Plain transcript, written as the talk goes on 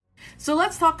So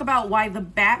let's talk about why The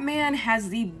Batman has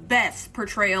the best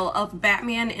portrayal of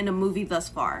Batman in a movie thus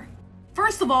far.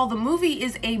 First of all, the movie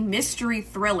is a mystery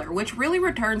thriller, which really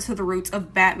returns to the roots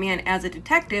of Batman as a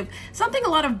detective, something a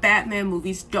lot of Batman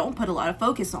movies don't put a lot of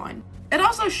focus on. It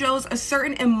also shows a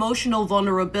certain emotional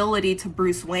vulnerability to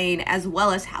Bruce Wayne, as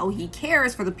well as how he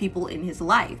cares for the people in his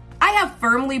life. I have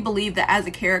firmly believed that as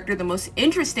a character, the most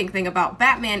interesting thing about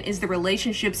Batman is the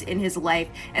relationships in his life,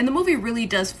 and the movie really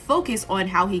does focus on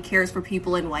how he cares for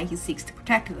people and why he seeks to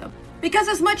protect them. Because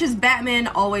as much as Batman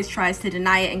always tries to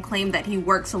deny it and claim that he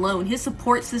works alone, his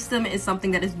support system is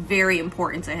something that is very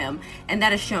important to him, and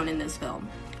that is shown in this film.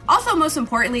 Also, most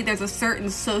importantly, there's a certain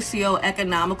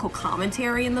socio-economical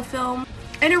commentary in the film,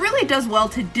 and it really does well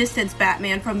to distance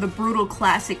Batman from the brutal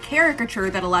classic caricature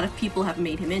that a lot of people have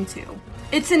made him into.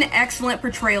 It's an excellent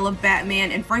portrayal of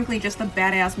Batman and frankly just a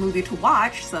badass movie to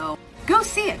watch, so go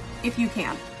see it if you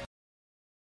can.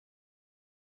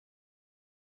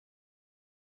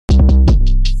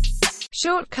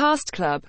 Short Cast Club